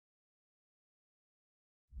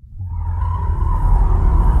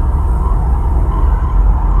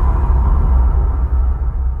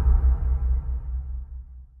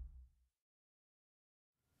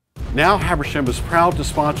Now Habersham is proud to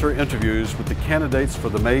sponsor interviews with the candidates for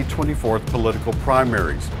the May 24th political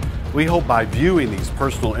primaries. We hope by viewing these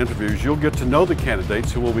personal interviews, you'll get to know the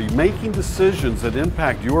candidates who will be making decisions that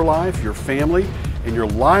impact your life, your family, and your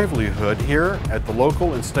livelihood here at the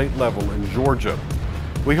local and state level in Georgia.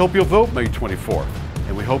 We hope you'll vote May 24th,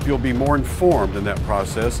 and we hope you'll be more informed in that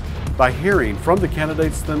process by hearing from the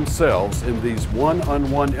candidates themselves in these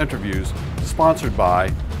one-on-one interviews sponsored by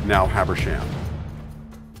Now Habersham.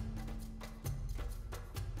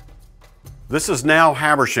 This is Now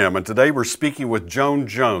Habersham, and today we're speaking with Joan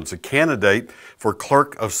Jones, a candidate for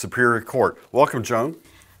Clerk of Superior Court. Welcome, Joan.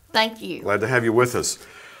 Thank you. Glad to have you with us.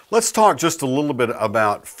 Let's talk just a little bit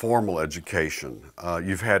about formal education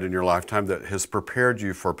you've had in your lifetime that has prepared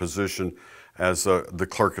you for a position as the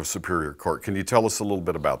Clerk of Superior Court. Can you tell us a little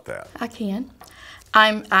bit about that? I can.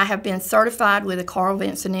 I have been certified with the Carl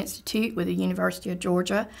Vinson Institute with the University of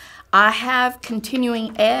Georgia. I have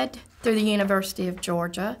continuing ed through the University of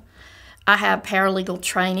Georgia. I have paralegal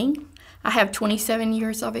training. I have 27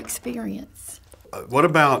 years of experience. What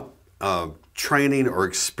about training or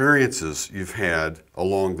experiences you've had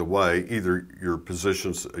along the way, either your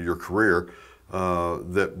positions, your career,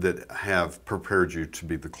 that have prepared you to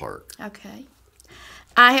be the clerk? Okay.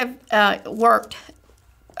 I have worked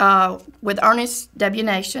with Ernest W.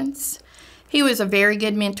 Nations. He was a very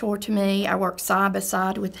good mentor to me. I worked side by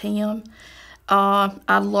side with him.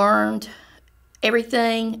 I learned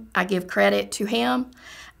everything. I give credit to him.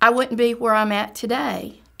 I wouldn't be where I'm at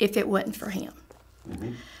today if it wasn't for him.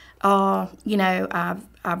 Mm-hmm. You know,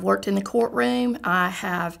 I've worked in the courtroom. I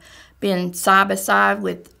have been side by side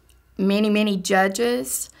with many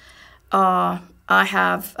judges. I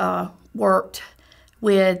have worked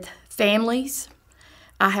with families.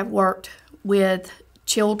 I have worked with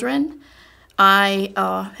children. I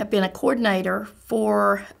have been a coordinator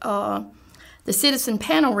for the Citizen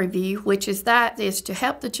Panel Review, which is to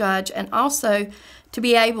help the judge and also to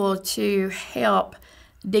be able to help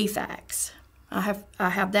defects. I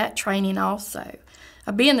have that training also.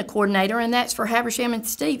 I've been the coordinator, and that's for Habersham and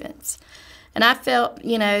Stevens. And I felt,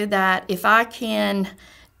 you know, that if I can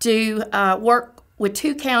do work with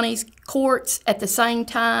two counties courts at the same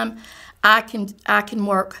time, I can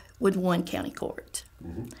work with one county court.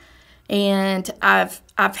 Mm-hmm. And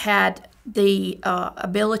I've had the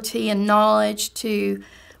ability and knowledge to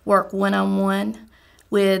work one-on-one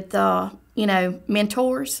with, you know,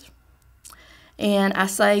 mentors. And I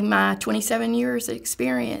say my 27 years of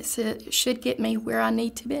experience should get me where I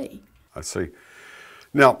need to be. I see.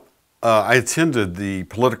 Now, I attended the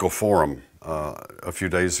political forum a few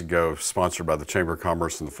days ago, sponsored by the Chamber of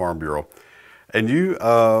Commerce and the Farm Bureau. And you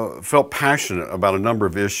felt passionate about a number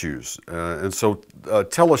of issues. And so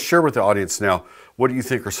share with the audience now, what do you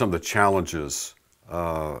think are some of the challenges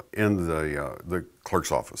in the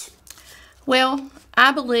clerk's office? Well,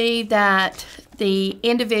 I believe that the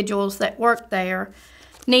individuals that work there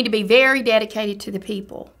need to be very dedicated to the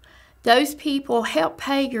people. Those people help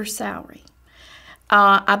pay your salary.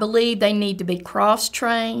 I believe they need to be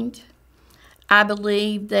cross-trained. I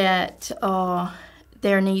believe that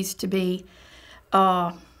there needs to be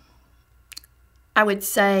I would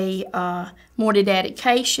say more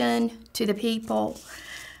dedication to the people.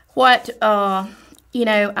 You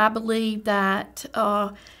know, I believe that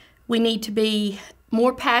we need to be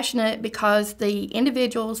more passionate because the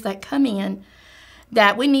individuals that come in,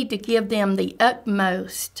 that we need to give them the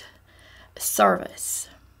utmost service,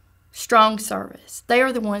 strong service. They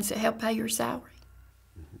are the ones that help pay your salary.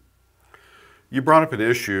 You brought up an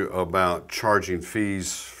issue about charging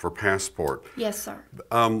fees for passport. Yes, sir.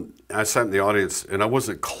 I sat in the audience and I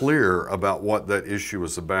wasn't clear about what that issue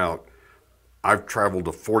was about. I've traveled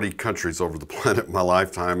to 40 countries over the planet in my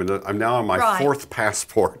lifetime, and I'm now on my fourth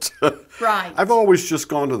passport. Right. I've always just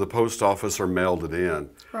gone to the post office or mailed it in.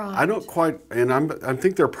 Right. I don't quite, and I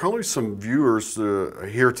think there are probably some viewers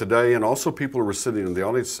here today, and also people who were sitting in the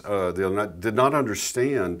audience that did not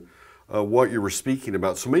understand what you were speaking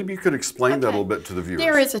about. So maybe you could explain that a little bit to the viewers.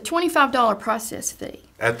 There is a $25 process fee.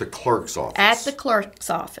 At the clerk's office. At the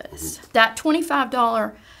clerk's office. Mm-hmm. That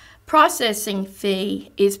 $25 processing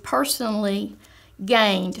fee is personally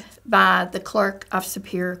gained by the Clerk of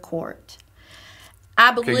Superior Court.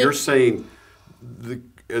 I believe. Okay, you're saying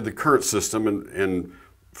the current system, and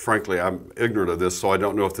frankly, I'm ignorant of this, so I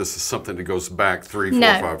don't know if this is something that goes back 3, 4,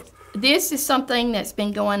 5. This is something that's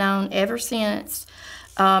been going on ever since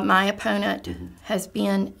my opponent has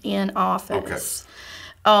been in office. Okay.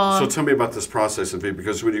 So tell me about this processing fee,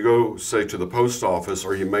 because when you go, say, to the post office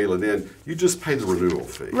or you mail it in, you just pay the renewal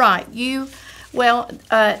fee. Right. You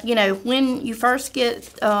know, when you first get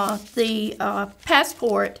the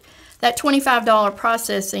passport, That $25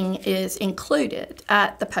 processing is included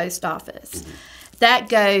at the post office. That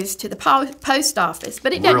goes to the post office,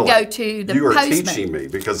 but it doesn't go to the postman. You are teaching me,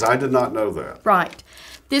 because I did not know that. Right.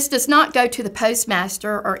 This does not go to the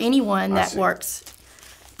postmaster or anyone that works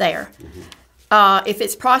there. If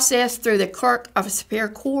it's processed through the clerk of a superior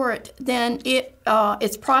court, then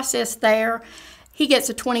it's processed there. He gets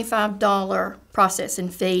a $25 processing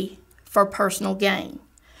fee for personal gain.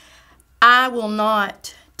 I will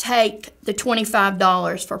not take the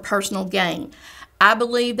 $25 for personal gain. I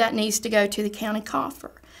believe that needs to go to the county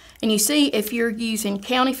coffer. And you see, if you're using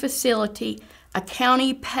county facility, a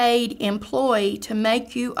county paid employee to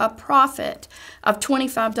make you a profit of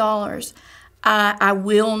 $25, I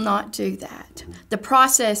will not do that. The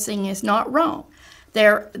processing is not wrong.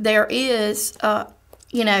 There is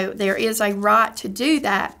there is a right to do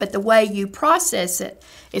that, but the way you process it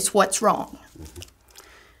is what's wrong.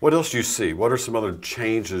 What else do you see? What are some other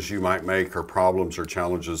changes you might make, or problems or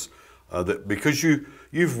challenges that, because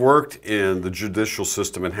you've worked in the judicial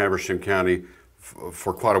system in Habersham County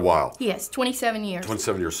for quite a while? Yes, 27 years.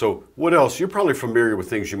 27 years. So what else? You're probably familiar with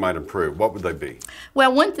things you might improve. What would they be?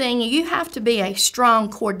 Well, one thing, you have to be a strong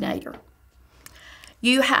coordinator.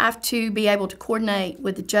 You have to be able to coordinate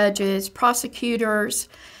with the judges, prosecutors,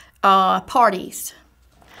 parties.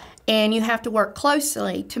 And you have to work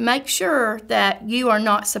closely to make sure that you are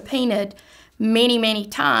not subpoenaed many, many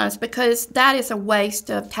times, because that is a waste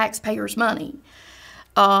of taxpayers' money.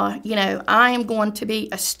 I am going to be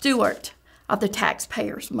a steward of the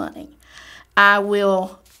taxpayers' money. I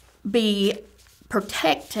will be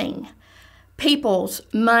protecting people's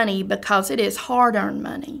money because it is hard-earned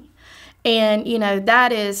money. And,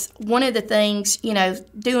 that is one of the things,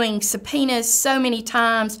 doing subpoenas so many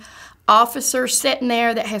times, officers sitting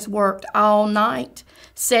there that has worked all night,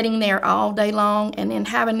 sitting there all day long, and then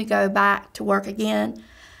having to go back to work again,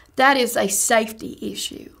 that is a safety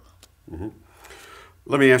issue.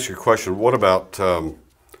 Let me ask you a question. What about the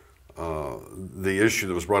issue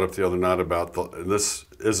that was brought up the other night about, and this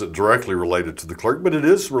isn't directly related to the clerk, but it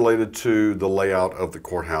is related to the layout of the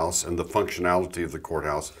courthouse and the functionality of the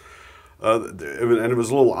courthouse. And it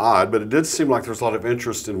was a little odd, but it did seem like there's a lot of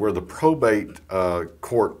interest in where the probate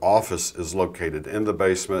court office is located, in the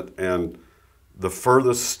basement, and the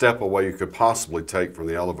furthest step away you could possibly take from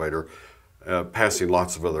the elevator, passing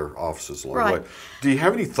lots of other offices along the way. Do you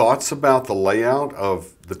have any thoughts about the layout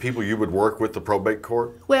of the people you would work with the probate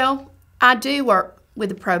court? Well, I do work with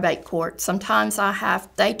the probate court. Sometimes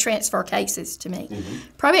they transfer cases to me.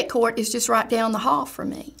 Probate court is just right down the hall from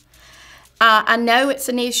me. I know it's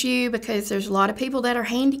an issue because there's a lot of people that are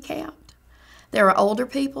handicapped. There are older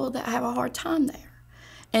people that have a hard time there.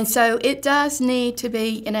 And so it does need to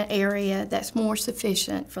be in an area that's more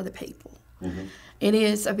sufficient for the people. It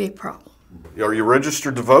is a big problem. Are you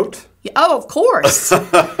registered to vote? Oh, of course.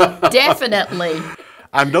 Definitely.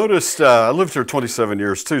 I've noticed, I lived here 27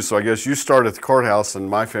 years too, so I guess you started at the courthouse and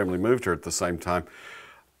my family moved here at the same time.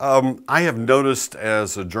 I have noticed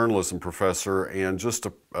as a journalism professor and just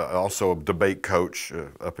also a debate coach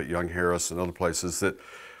up at Young Harris and other places that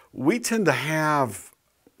we tend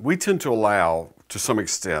to allow, to some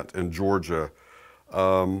extent in Georgia,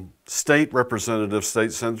 state representatives,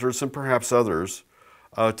 state senators, and perhaps others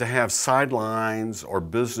to have sidelines or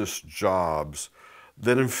business jobs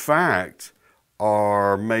that in fact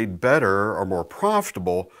are made better or more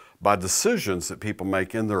profitable by decisions that people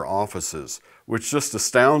make in their offices, which just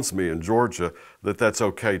astounds me in Georgia that that's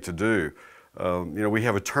okay to do. We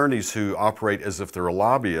have attorneys who operate as if they're a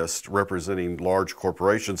lobbyist representing large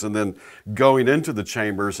corporations and then going into the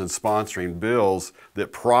chambers and sponsoring bills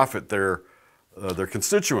that profit their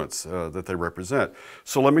constituents that they represent.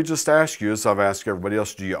 So let me just ask you, as I've asked everybody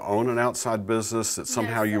else, do you own an outside business that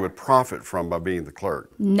somehow you would profit from by being the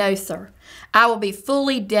clerk? No, sir. I will be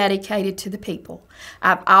fully dedicated to the people.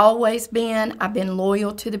 I've been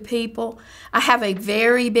loyal to the people. I have a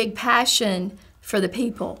very big passion for the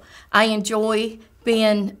people. I enjoy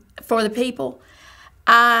being for the people.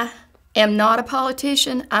 I am not a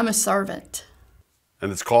politician, I'm a servant.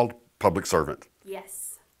 And it's called public servant?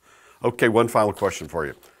 Yes. Okay, one final question for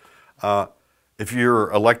you. If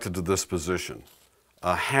you're elected to this position,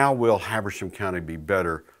 how will Habersham County be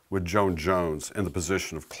better with Joan Jones in the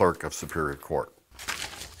position of Clerk of Superior Court?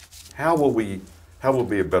 How will we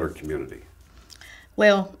be a better community?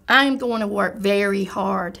 Well, I'm going to work very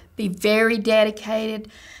hard, be very dedicated,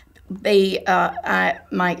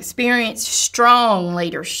 my experience, strong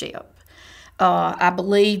leadership. I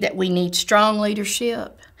believe that we need strong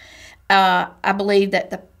leadership. I believe that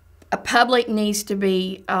the public needs to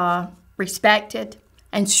be respected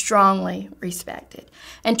and strongly respected,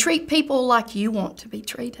 and treat people like you want to be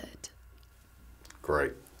treated.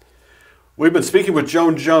 Great. We've been speaking with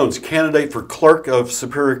Joan Jones, candidate for Clerk of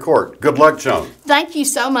Superior Court. Good luck, Joan. Thank you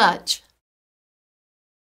so much.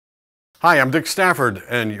 Hi, I'm Dick Stafford,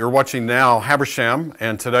 and you're watching now Habersham,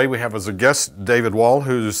 and today we have as a guest David Wall,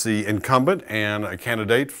 who's the incumbent and a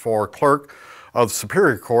candidate for Clerk of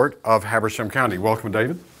Superior Court of Habersham County. Welcome,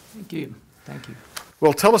 David. Thank you. Thank you.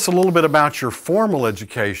 Well, tell us a little bit about your formal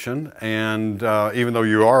education, and even though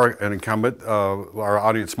you are an incumbent, our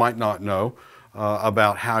audience might not know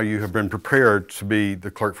about how you have been prepared to be the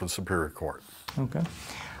clerk for the Superior Court. Okay.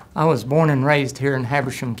 I was born and raised here in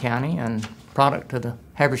Habersham County and product of the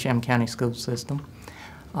Habersham County school system.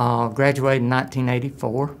 Graduated in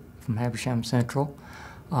 1984 from Habersham Central.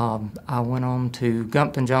 I went on to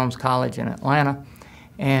Joan Jones College in Atlanta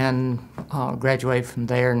and graduated from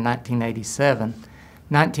there in 1987.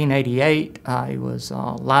 1988, I was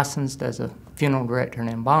licensed as a funeral director and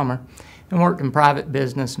embalmer and worked in private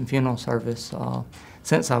business and funeral service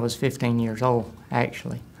since I was 15 years old,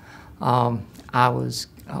 actually. I was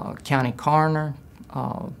county coroner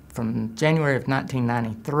from January of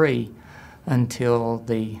 1993 until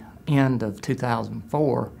the end of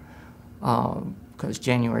 2004, because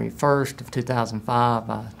January 1st of 2005,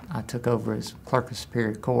 I took over as Clerk of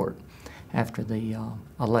Superior Court after the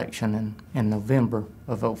election in November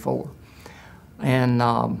of '04. And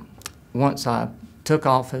once I took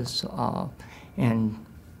office in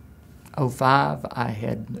 '05, I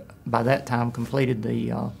had by that time completed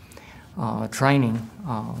the training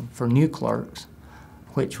for new clerks,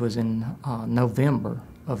 which was in November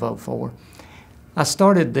of '04. I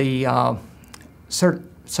started the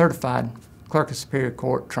certified Clerk of Superior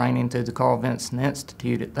Court training through the Carl Vinson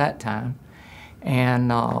Institute at that time,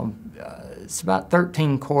 and it's about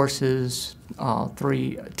 13 courses,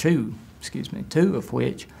 two of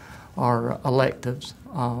which are electives,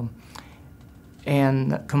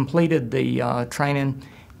 and completed the training.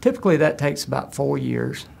 Typically that takes about 4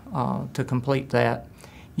 years to complete that.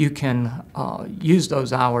 You can use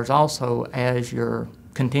those hours also as your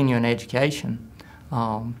continuing education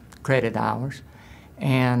credit hours.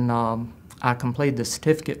 And I completed the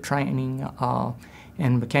certificate training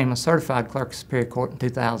and became a certified Clerk of Superior Court in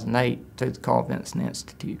 2008 through the Carl Vinson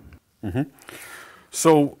Institute. Mm-hmm.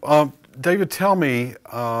 So, David, tell me,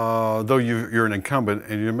 though you're an incumbent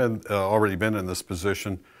and you've already been in this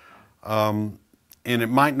position, and it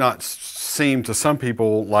might not seem to some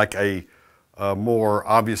people like a more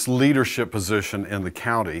obvious leadership position in the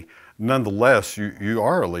county. Nonetheless, you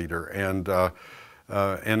are a leader, and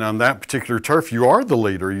on that particular turf, you are the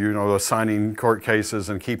leader. You know, assigning court cases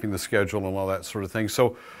and keeping the schedule and all that sort of thing.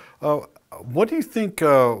 So, what do you think?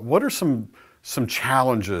 What are some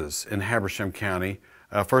challenges in Habersham County?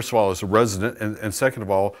 First of all, as a resident, and second of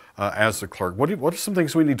all, as the clerk. What are some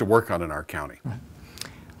things we need to work on in our county? Right.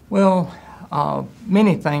 Well,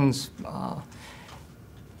 many things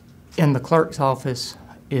in the clerk's office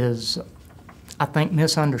is, I think,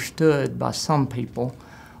 misunderstood by some people.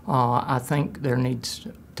 I think there needs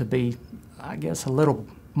to be, I guess, a little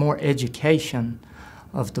more education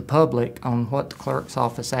of the public on what the clerk's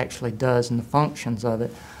office actually does and the functions of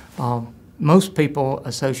it. Most people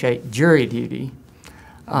associate jury duty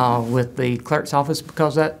with the clerk's office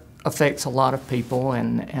because that affects a lot of people,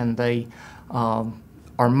 and they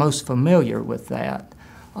are most familiar with that.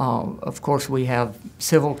 Of course, we have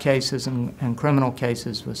civil cases and criminal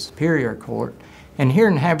cases with Superior Court. And here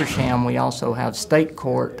in Habersham, we also have state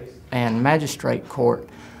court and magistrate court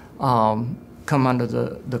come under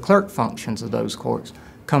the clerk functions of those courts,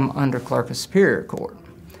 come under Clerk of Superior Court.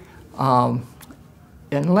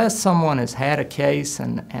 Unless someone has had a case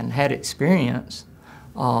and had experience,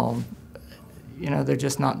 you know, they're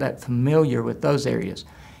just not that familiar with those areas.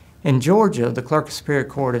 In Georgia, the Clerk of Superior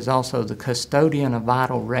Court is also the custodian of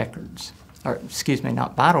vital records, or excuse me,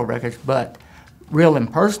 not vital records, but real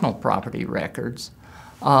and personal property records.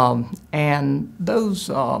 And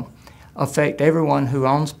those affect everyone who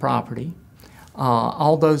owns property,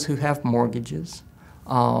 all those who have mortgages,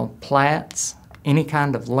 plats, any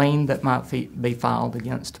kind of lien that might be filed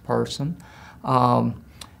against a person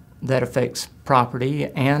that affects property,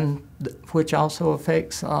 and which also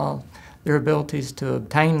affects their abilities to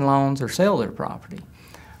obtain loans or sell their property.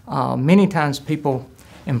 Many times people,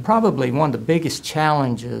 and probably one of the biggest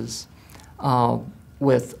challenges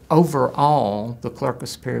with overall the Clerk of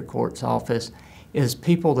Superior Court's office is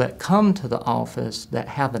people that come to the office that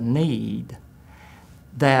have a need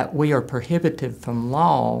that we are prohibited from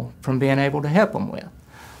law from being able to help them with.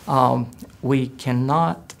 We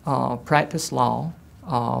cannot practice law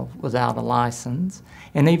without a license,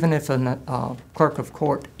 and even if a clerk of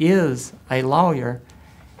court is a lawyer,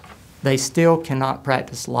 they still cannot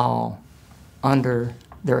practice law under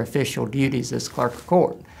their official duties as clerk of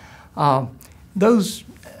court. Those,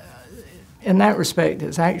 in that respect,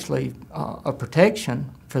 it's actually a protection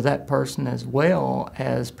for that person as well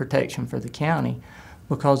as protection for the county,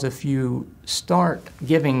 because if you start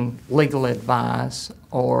giving legal advice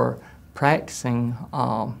or practicing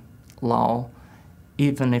law,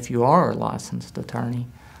 even if you are a licensed attorney,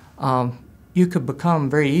 you could become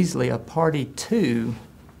very easily a party to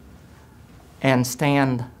and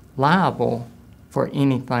stand liable for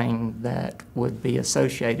anything that would be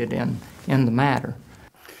associated in the matter.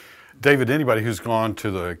 David, anybody who's gone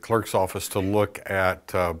to the clerk's office to look at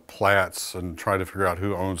plats and try to figure out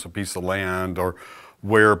who owns a piece of land or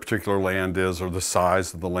where a particular land is or the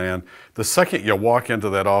size of the land, the second you walk into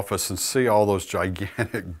that office and see all those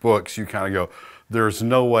gigantic books, you kind of go, there's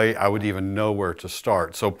no way I would even know where to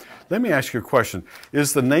start. So let me ask you a question.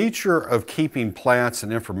 Is the nature of keeping plats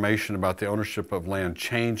and information about the ownership of land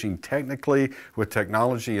changing technically with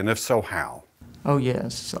technology, and if so, how? Oh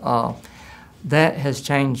yes, that has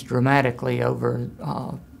changed dramatically over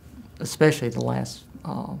especially the last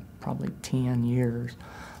probably 10 years.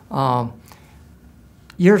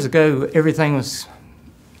 Years ago, everything was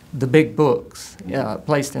the big books,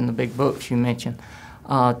 placed in the big books you mentioned.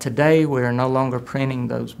 Today, we're no longer printing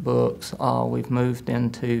those books. We've moved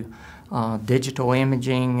into digital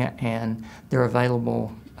imaging, and they're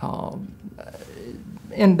available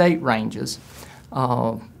in date ranges.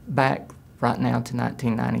 Back right now to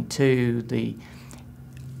 1992,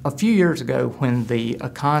 a few years ago when the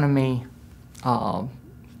economy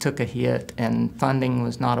took a hit and funding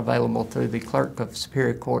was not available through the Clerk of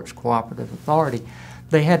Superior Court's Cooperative Authority,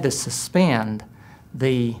 they had to suspend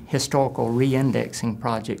the historical re-indexing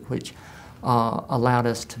project, which allowed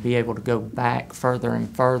us to be able to go back further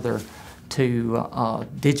and further to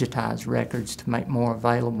digitize records to make more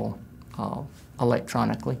available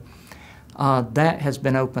electronically. That has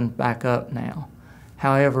been opened back up now.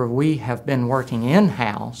 However, we have been working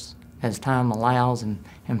in-house as time allows and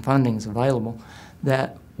funding is available,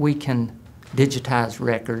 that we can digitize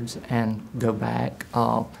records and go back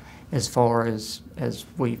as far as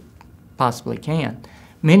we possibly can.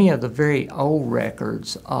 Many of the very old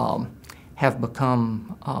records have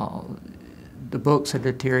become, the books are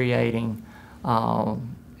deteriorating,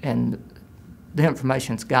 and the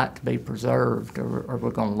information's got to be preserved or we're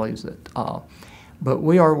going to lose it. But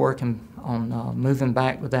we are working on moving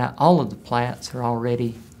back with that. All of the plats are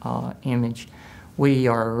already imaged. We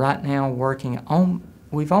are right now working on,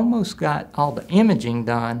 we've almost got all the imaging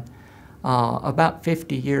done about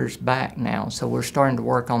 50 years back now, so we're starting to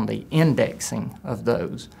work on the indexing of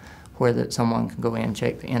those, where that someone can go in and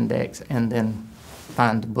check the index and then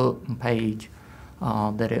find the book and page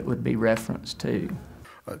that it would be referenced to.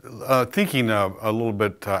 Thinking a little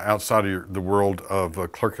bit outside of the world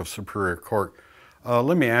of Clerk of Superior Court,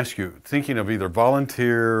 let me ask you, thinking of either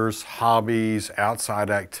volunteers, hobbies,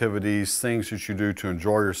 outside activities, things that you do to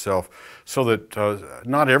enjoy yourself, so that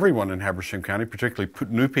not everyone in Habersham County, particularly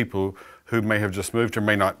new people who may have just moved or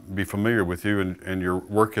may not be familiar with you and your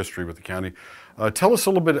work history with the county, tell us a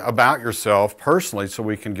little bit about yourself personally so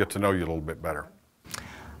we can get to know you a little bit better.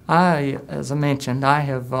 As I mentioned, I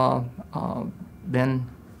have been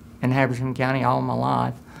in Habersham County all my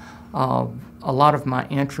life. A lot of my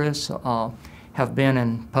interests have been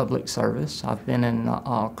in public service. I've been in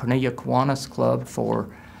Cornelia Kiwanis Club for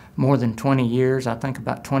more than 20 years, I think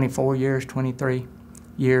about 24 years, 23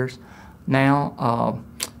 years now.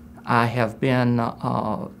 I have been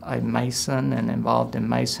a Mason and involved in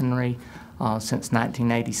Masonry since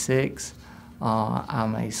 1986.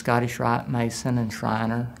 I'm a Scottish Rite Mason and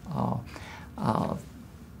Shriner.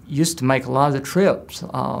 Used to make a lot of the trips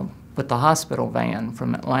with the hospital van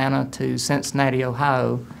from Atlanta to Cincinnati,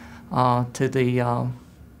 Ohio, to the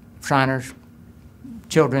Shriners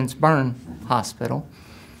Children's Burn Hospital.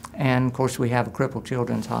 And of course we have a crippled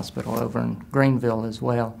children's hospital over in Greenville as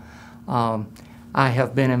well. I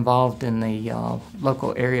have been involved in the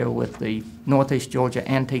local area with the Northeast Georgia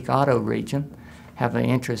Antique Auto region, have an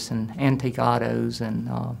interest in antique autos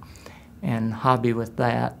and hobby with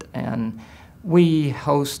that. And we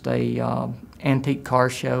host a antique car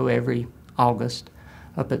show every August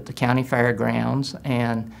up at the county fairgrounds,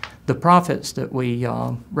 and the profits that we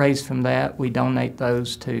raise from that, we donate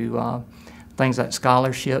those to things like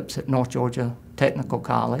scholarships at North Georgia Technical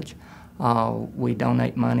College. We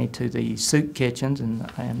donate money to the soup kitchens in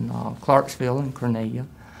Clarksville and Cornelia.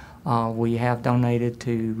 We have donated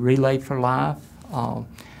to Relay for Life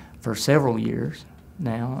for several years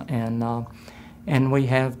now, and we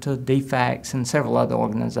have to DFACS and several other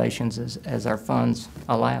organizations as our funds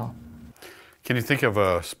allow. Can you think of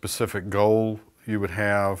a specific goal you would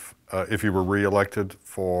have if you were reelected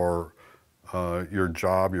for your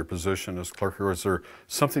job, your position as clerk? Or is there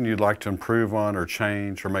something you'd like to improve on or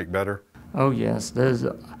change or make better? Oh yes,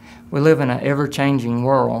 we live in an ever-changing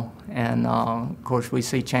world, and of course we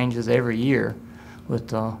see changes every year with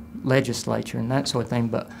the legislature and that sort of thing.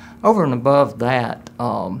 But over and above that,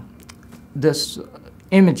 this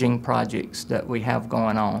imaging projects that we have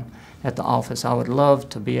going on at the office, I would love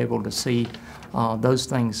to be able to see those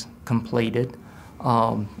things completed.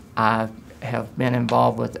 I have been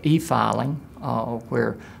involved with e-filing,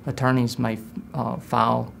 where attorneys may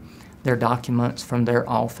file their documents from their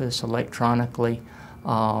office electronically.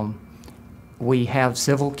 We have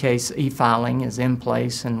civil case e-filing is in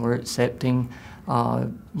place, and we're accepting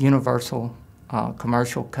universal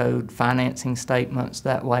commercial code financing statements.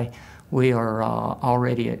 That way we are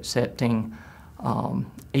already accepting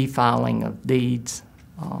e-filing of deeds.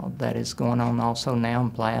 That is going on also now in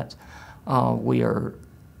plats. We are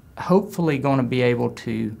hopefully going to be able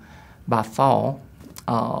to, by fall,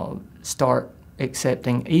 start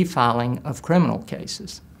accepting e-filing of criminal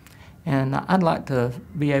cases. And I'd like to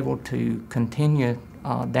be able to continue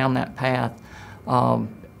down that path.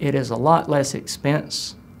 It is a lot less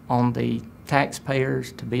expense on the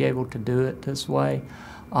taxpayers to be able to do it this way.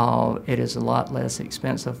 It is a lot less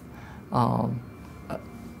expensive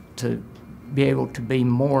to be able to be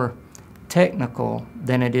more technical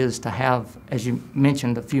than it is to have, as you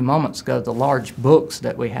mentioned a few moments ago, the large books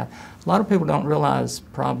that we have. A lot of people don't realize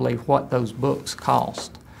probably what those books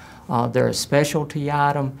cost. They're a specialty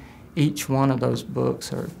item. Each one of those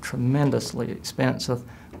books are tremendously expensive.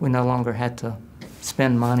 We no longer have to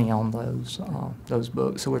spend money on those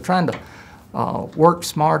books. So we're trying to work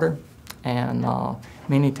smarter, and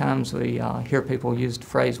many times we hear people use the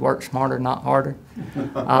phrase work smarter, not harder.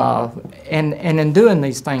 And in doing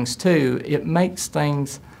these things too, it makes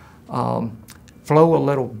things flow a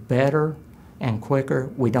little better and quicker.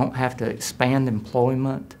 We don't have to expand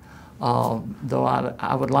employment, though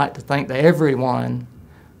I would like to think that everyone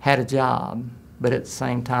had a job, but at the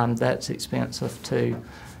same time that's expensive too.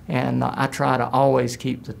 And I try to always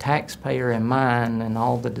keep the taxpayer in mind in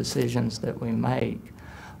all the decisions that we make.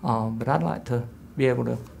 But I'd like to be able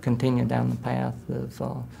to continue down the path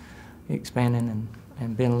of expanding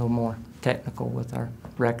and being a little more technical with our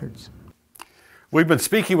records. We've been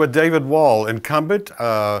speaking with David Wall, incumbent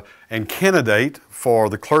and candidate for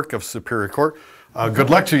the Clerk of Superior Court. Good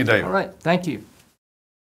luck to you, David. All right, thank you.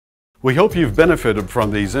 We hope you've benefited from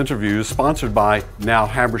these interviews sponsored by Now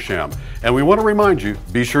Habersham. And we want to remind you,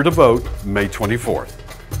 be sure to vote May 24th.